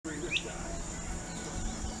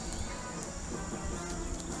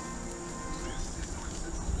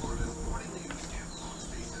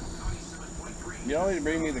You always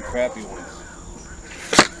bring me the crappy ones.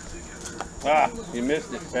 Ah, you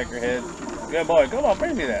missed it, peckerhead. Good boy. Come on,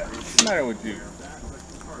 bring me that. What's the matter with you?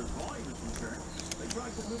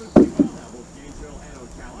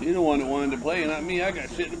 You're the one that wanted to play, not me. I got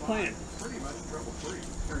shit to plant.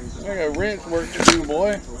 I got rinse work to do,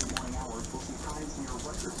 boy.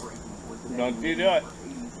 Don't you do it.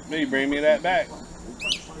 You bring me that back.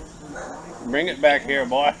 Bring it back here,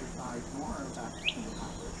 boy.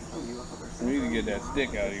 You need to get that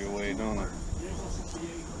stick out of your way, don't I?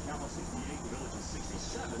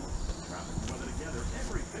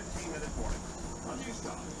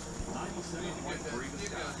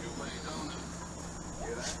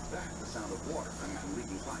 That's the sound of water coming from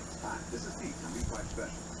leaking pipes. Hi, this is Steve from Pipe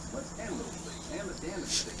Specialists. Let's end those leaks and the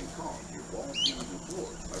damage that they can cause to your walls, ceilings, and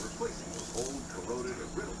floors by replacing those old, corroded, or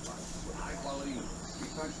brittle pipes with high-quality new ones.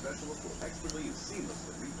 Pipe Specialists will expertly and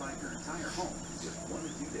seamlessly repipe your entire home in just 1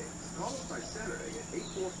 to 2 days. Call us by Saturday at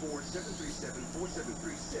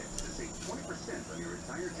 844-737-4736 to save 20% on your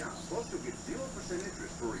entire job. Plus, you'll get 0%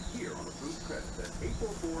 interest for a year on approved credit. That's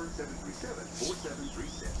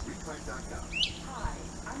 844-737-4736. Repipe.com. Hi,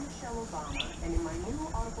 I'm Michelle Obama, and in my new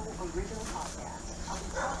Audible original podcast, I'll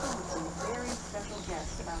be talking with some very special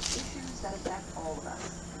guests about issues that affect all of us,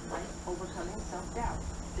 like overcoming self-doubt,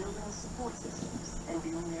 building support systems, and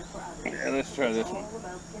being there for others. Yeah, let's try this one.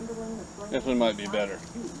 This one might be better.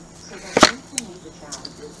 So that we can meet the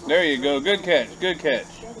challenges. There you go. Good catch. Good catch.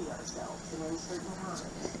 Steady ourselves in uncertain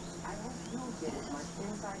times. I hope you'll get as much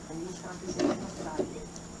insight from these conversations that I did.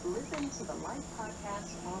 Listen to the Life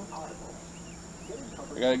Podcast on Audible.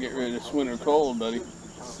 I gotta get rid of this winter cold, buddy.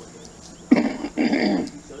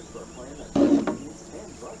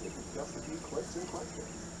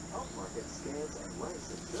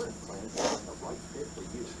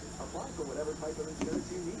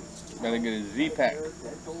 Gotta get a Z-Pack.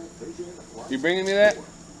 You bringing me that?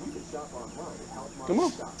 Come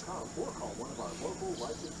on.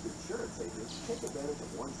 Take advantage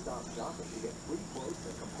of one-stop shopping to get free quotes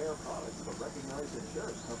and compare products from recognized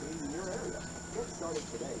insurance companies in your area. Get started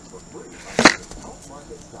today for free by visiting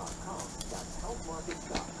healthmarkets.com. That's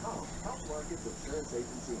healthmarkets.com. Health Markets Insurance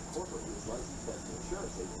Agency Incorporated is licensed as an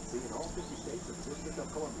insurance agency in all 50 states and the District of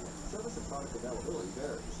Columbia. Service and product availability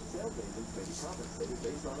varies. Sales agents may be compensated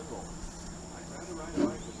based on enrollment.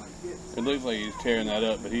 It looks like he's tearing that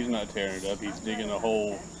up, but he's not tearing it up. He's digging a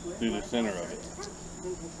hole through the center of it.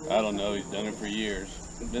 I don't know. He's done it for years.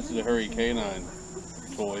 This is a Hurricane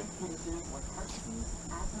toy.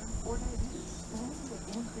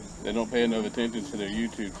 They don't pay enough attention to their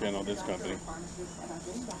YouTube channel, this company.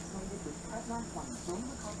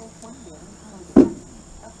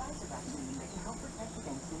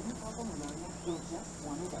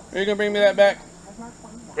 Are you going to bring me that back?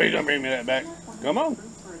 Are you going to bring me that back? Come on.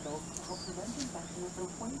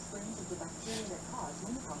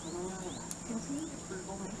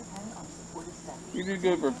 You do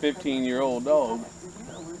good for a 15-year-old dog.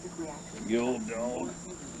 You old dog.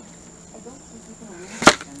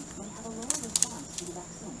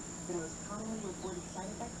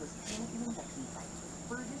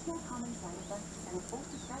 For additional common side effects and full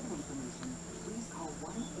prescribing information, please call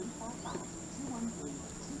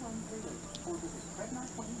 1-855-213-2138 or visit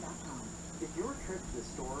Prednar20.com. If your trip to the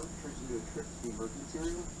store turns into a trip to the emergency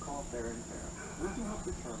room, call Fair and Fair. We can help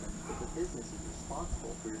determine if the business is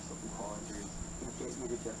responsible for your slip and fall injuries and get you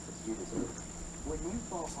the justice you deserve. When you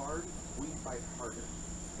fall hard, we fight harder.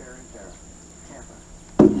 Fair and Fair, Tampa.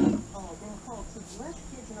 All being called to less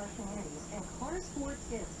kids in our communities, and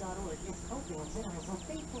CarsForKids.org is hoping generous and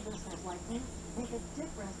faithful listeners like you make a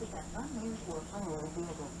difference with that unused or unwanted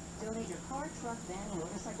vehicle. Donate your car, truck, van,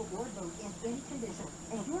 motorcycle, or boat in any condition,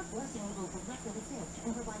 and your blessing will directly to kids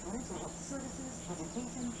and provide mental health services,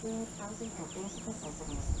 education, food, housing, and basic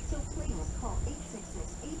necessities. So please call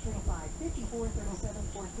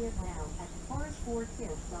 866-835-5437 for Give now at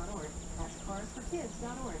CarsForKids.org. That's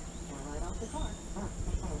CarsForKids.org. And right off the car.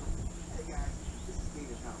 Hey guys, this is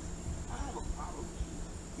David Thompson. I have a problem.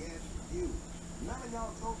 Yes, you. None of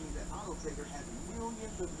y'all told me that Auto Trader has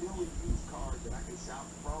millions of new and used cars that I can shop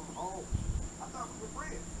from home. I thought we were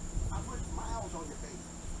friends. I put smiles on your face,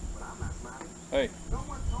 but I'm not smiling. Hey. No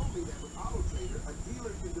one told me that with Auto Trader, a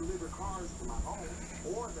dealer can deliver cars to my home,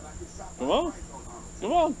 or that I can shop Come on. price on Auto Trader.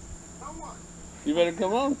 Come on. Someone. You better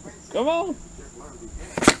come on. Come on. Just learned the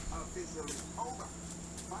end officially over.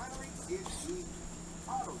 Finally, it's the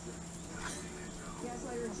Auto Trader.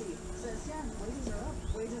 Gaslighter in Chief says, yeah, wages are up,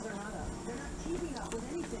 wages are not up. They're not keeping up with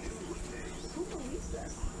anything. Who believes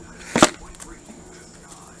this?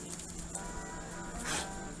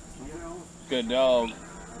 Good dog.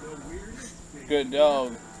 Good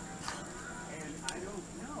dog.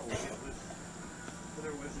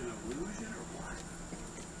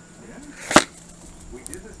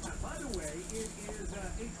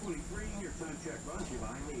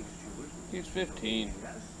 He's 15.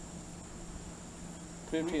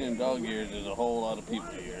 15 in dog years is a whole lot of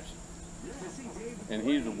people years. And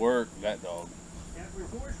he's worked that dog.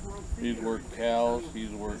 He's worked cows,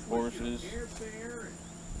 he's worked horses,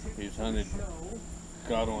 he's hunted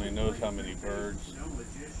God only knows how many birds.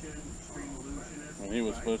 And he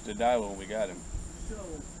was supposed to die when we got him.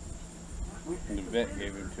 And the vet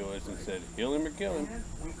gave him to us and said, heal him or kill him.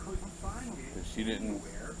 Because she didn't,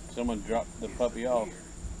 someone dropped the puppy off.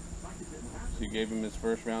 She gave him his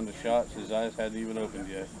first round of shots. His eyes hadn't even opened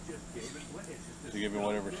yet. She gave him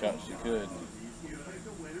whatever shots she could.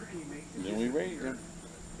 And then we raised him.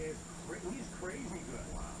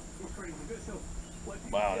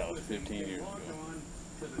 Wow, that was 15 years ago.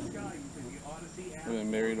 We've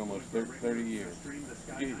been married almost 30 years.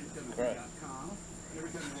 Jesus Christ.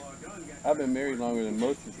 I've been married longer than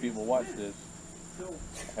most of the people watch this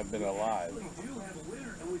have been alive.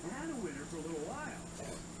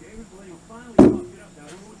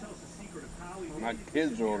 My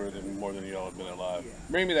kids are older than more than y'all have been alive.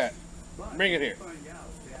 Bring me that. Bring it here.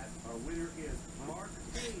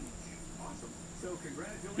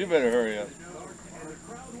 You better hurry up.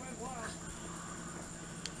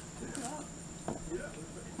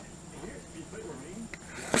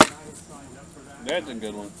 That's a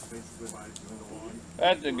good one.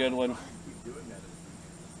 That's a good one.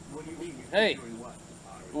 Hey,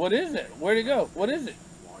 what is it? Where'd it go? What is it?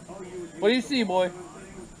 What do you see, boy?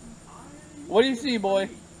 What do you see, boy?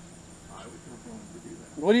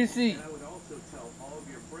 What do you see?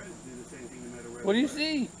 What do you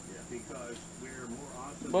see?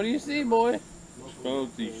 What do you see, boy? I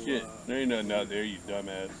don't see shit. There ain't nothing out there, you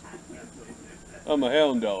dumbass. I'm a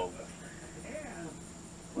hound dog.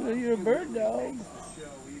 Well, you're a bird dog.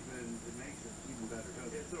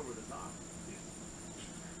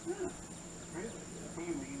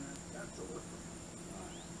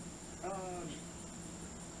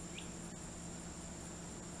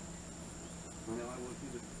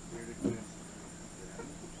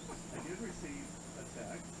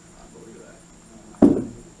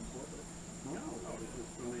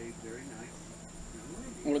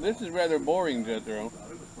 Well, this is rather boring, Jethro.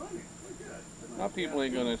 My people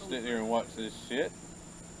ain't gonna sit there and watch this shit.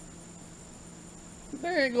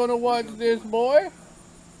 They ain't gonna watch this, boy.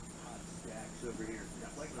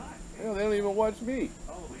 Hell, they don't even watch me.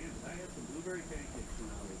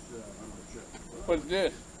 What's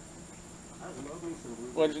this?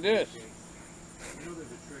 What's this?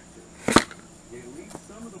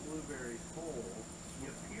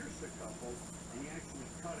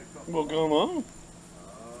 Well, come on.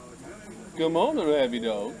 Come on, little happy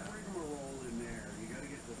dog.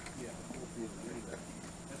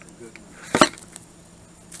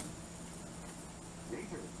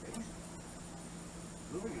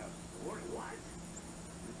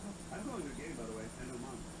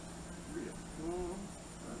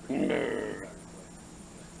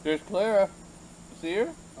 There's Clara. See her?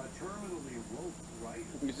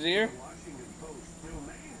 You see her?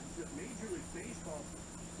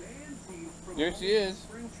 There she is.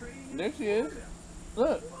 There she is.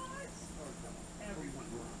 Look.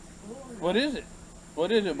 What is it?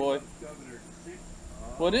 What is it, boy?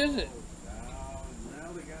 What is it?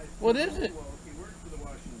 What is it?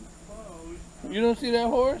 You don't see that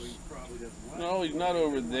horse? No, he's not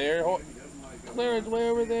over there. Clara's way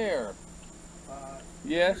over there.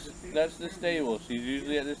 Yes, that's the stable. She's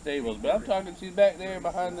usually at the stables. But I'm talking, she's back there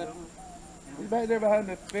behind the... She's back there behind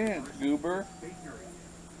the fence, goober.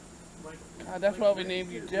 God, that's why we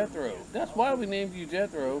named you Jethro. That's why we named you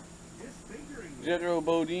Jethro. Jethro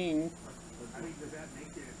Bodine.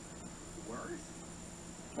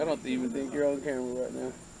 I don't even think you're on camera right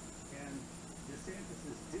now.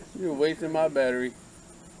 You're wasting my battery.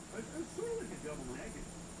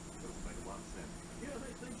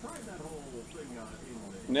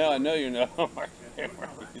 No, I know you're not on my camera,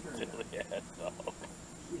 you silly ass dog.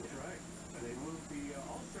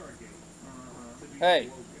 Hey,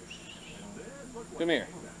 come here.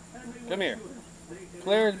 Come here.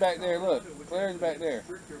 Clara's back there, look. Clara's back there.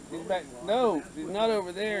 She's back. No, she's not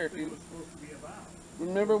over there.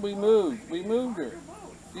 Remember, we moved. We moved her.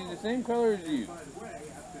 She's the same color as you.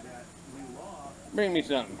 Bring me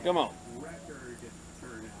something. Come on.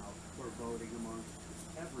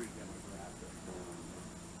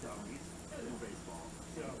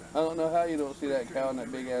 I don't know how you don't see that cow and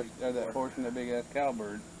that big ass, or that horse and that big ass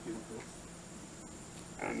cowbird.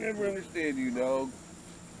 I never understand you, dog.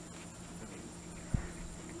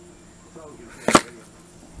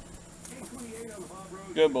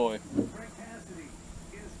 Good boy.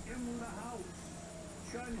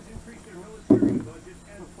 China's increased their military budget,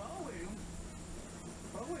 and Boeing,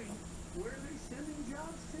 where are they sending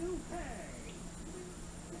jobs to? Hey!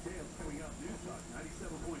 Details coming up. News Talk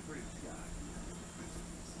 97.3 The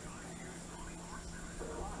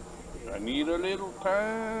Sky. I need a little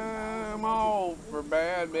time off for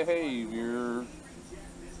bad behavior.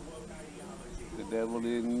 The devil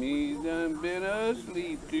in me's done been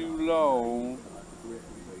asleep too long.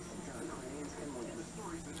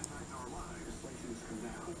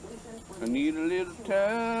 I need a little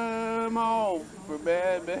time off for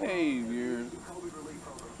bad behavior.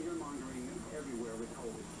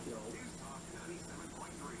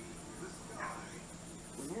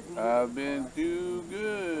 I've been too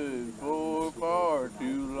good for far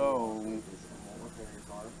too long.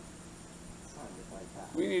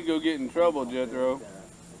 We need to go get in trouble, Jethro.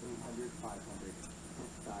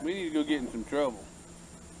 We need to go get in some trouble.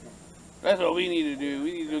 That's what we need to do.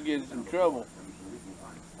 We need to go get in some trouble.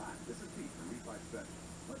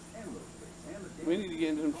 We need to get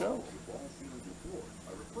in some trouble.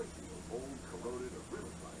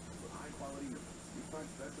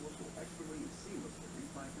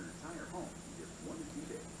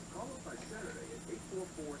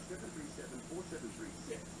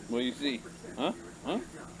 What do you see? Huh? Huh?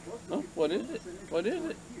 Huh? What is it? What is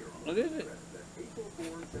it? What is it?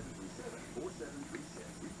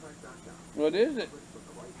 What is it?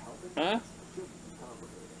 Huh?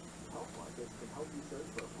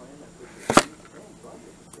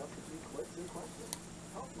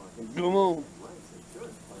 Come on.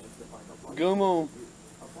 Come on.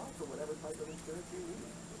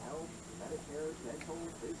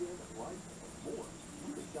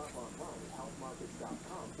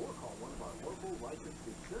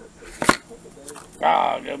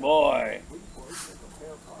 Ah, good boy.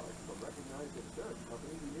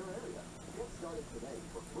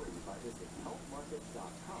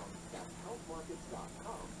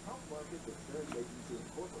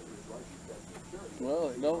 Well,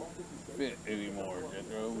 it don't fit anymore,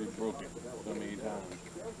 Jethro. We broke it so many times.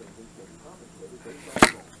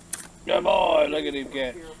 Good boy. Look at him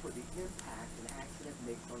catch.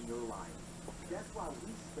 That's why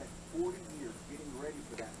we spent 40 years getting ready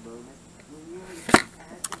for that moment.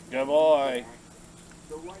 Good boy.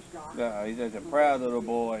 No, he's such a proud little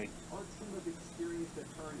boy. Our team of experienced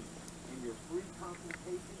attorneys and your free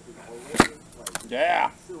consultation is already in place.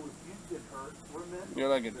 Yeah. So if you get hurt, remember, You're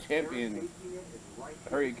like a champion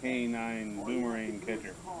Hurricane 9 boomerang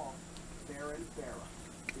catcher.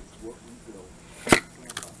 It's what we build.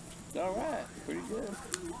 All right. Pretty good.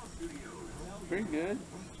 Pretty good.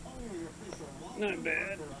 Not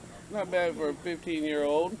bad. Not bad for a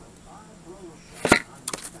 15-year-old.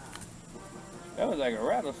 That was like a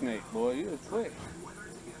rattlesnake, boy. You was quick.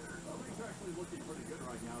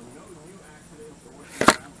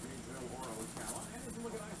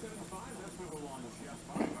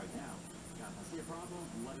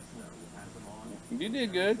 You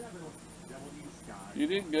did good. You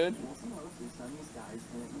did good.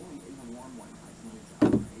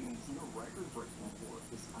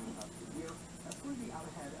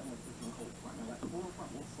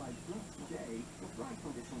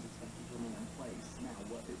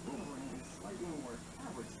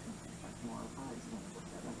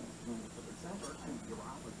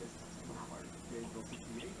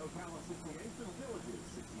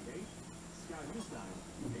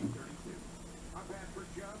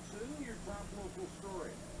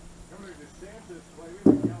 Governor DeSantis claiming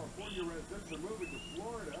that California residents are moving to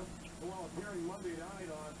Florida. While appearing Monday night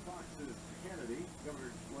on Fox's Kennedy, Governor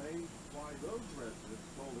explained why those residents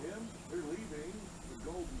told him they're leaving the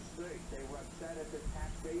Golden State. They were upset at the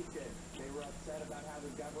taxation. They were upset about how the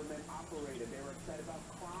government operated. They were upset about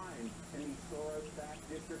crime and these Soros-backed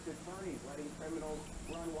district attorneys letting criminals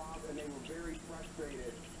run wild, and they were very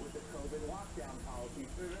frustrated with the COVID lockdown policy.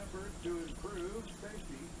 In an effort to improve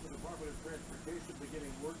safety, the Department of Transportation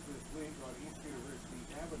beginning work this week on East University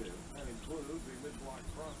Avenue. That includes a mid-block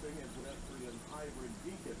crossing and pedestrian hybrid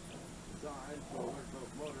beacon designed to alert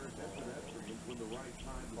both motorists and pedestrians when the right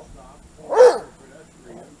time to stop, or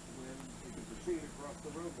pedestrians when they can proceed across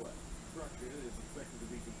the roadway. Construction is expected to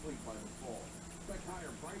be complete by the fall. Expect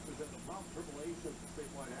higher prices at the pump. AAA shows the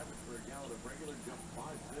statewide average for a gallon of regular just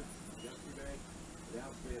 5 cents yesterday.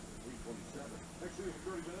 Now stands at 3.27. Next news in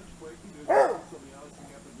 30 minutes. Breaking news. So the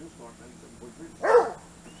Odyssey up at News Talk 97.3.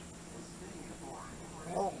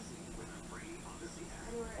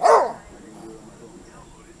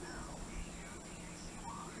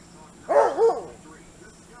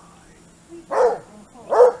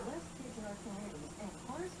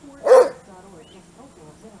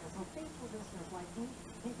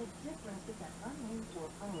 Make a difference with that unnamed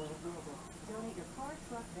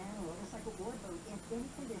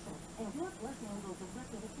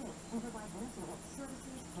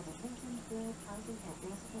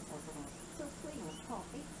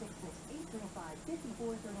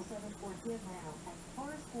 2437 or give now at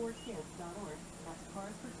carsforkids.org. That's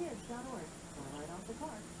carsforkids.org. Or right off the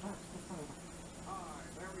car. Hi,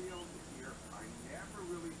 Larry Elder here. I never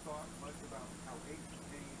really thought much about how aches and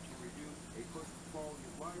pains can reduce a person's quality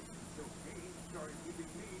of life until pain started giving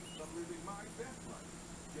me some living my best life.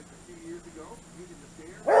 Just a few years ago, using the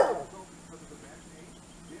stairs, I felt because of the back pain.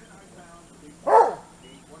 Then I found a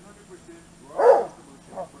 100% drug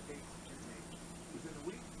solution for aches and pains. Within a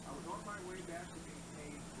week, I was on my way back to being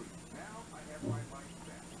pain-free. Now I have my life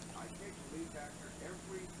back. I take Relief Factor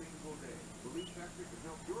every single day. Relief Factor can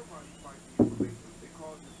help your body fight the inflammation that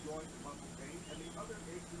causes joint and muscle pain and the other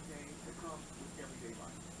aches and pains that come with everyday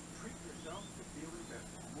life. Treat yourself to feeling better.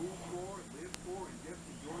 Move more, live more, and just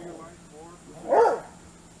enjoy your life more with Relief Factor.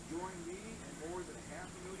 Join me and more than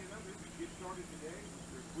 500,000 others. Get started today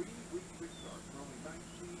with your 3-week quick start for only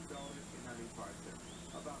 $19.95.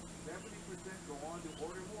 About 70% go on to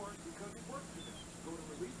order more because it works for them. Go to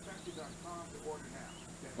relieffactor.com to order now.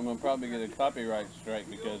 I'm gonna probably get a copyright strike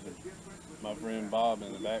because of my friend Bob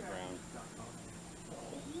in the background.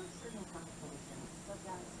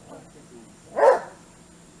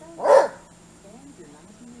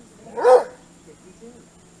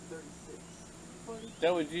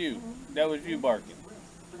 That was you. That was you barking.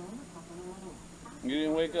 You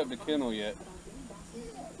didn't wake up the kennel yet.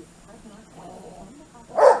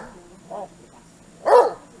 Oh,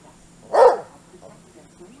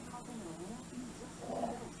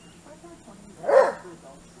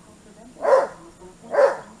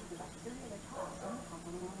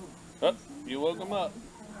 you woke him up.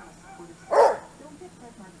 Don't get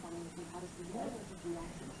Prevnar 20 if you've had a severe allergic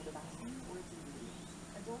reaction to the vaccine or its ingredients.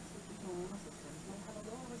 Adults with weak immune systems may have a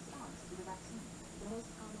lower response to the vaccine. The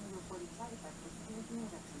most commonly reported side effect is skin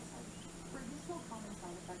injection site. For additional common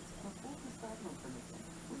side effects and a full prescribing information,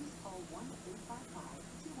 please call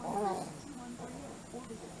 1-855-213-2138 or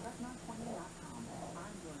visit Prevnar20.com.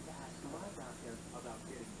 I'm going to ask my doctor about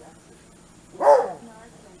getting vaccinated.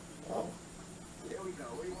 Prevnar 20. Here we go.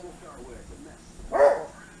 What do you want to start with? A mess.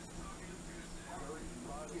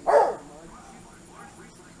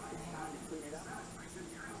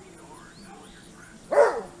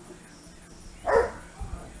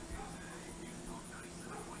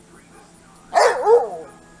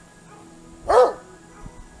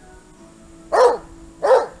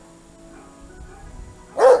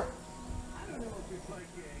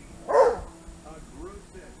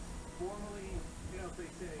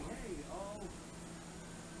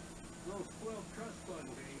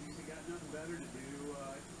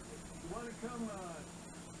 Come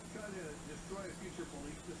try to destroy a future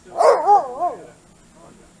police facility. You know,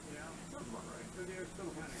 sounds about right. So there's some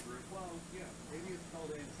kind of group. Well, yeah, maybe it's called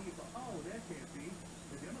Antifa. Oh, that can't be.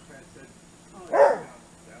 The Democrats said, oh,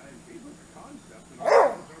 yeah, Antifa's a concept, and all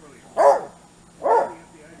that can't really hold. The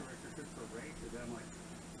FBI director, Christopher Wray, said, I'm like,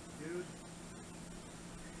 dude,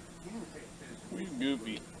 you need to pay attention. You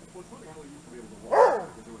goofy. Well, it's funny how we used to be able to walk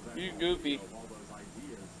because there was that You goofy. all those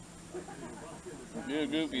ideas. You're a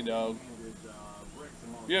goofy dog.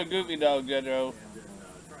 You're a goofy dog, Jethro.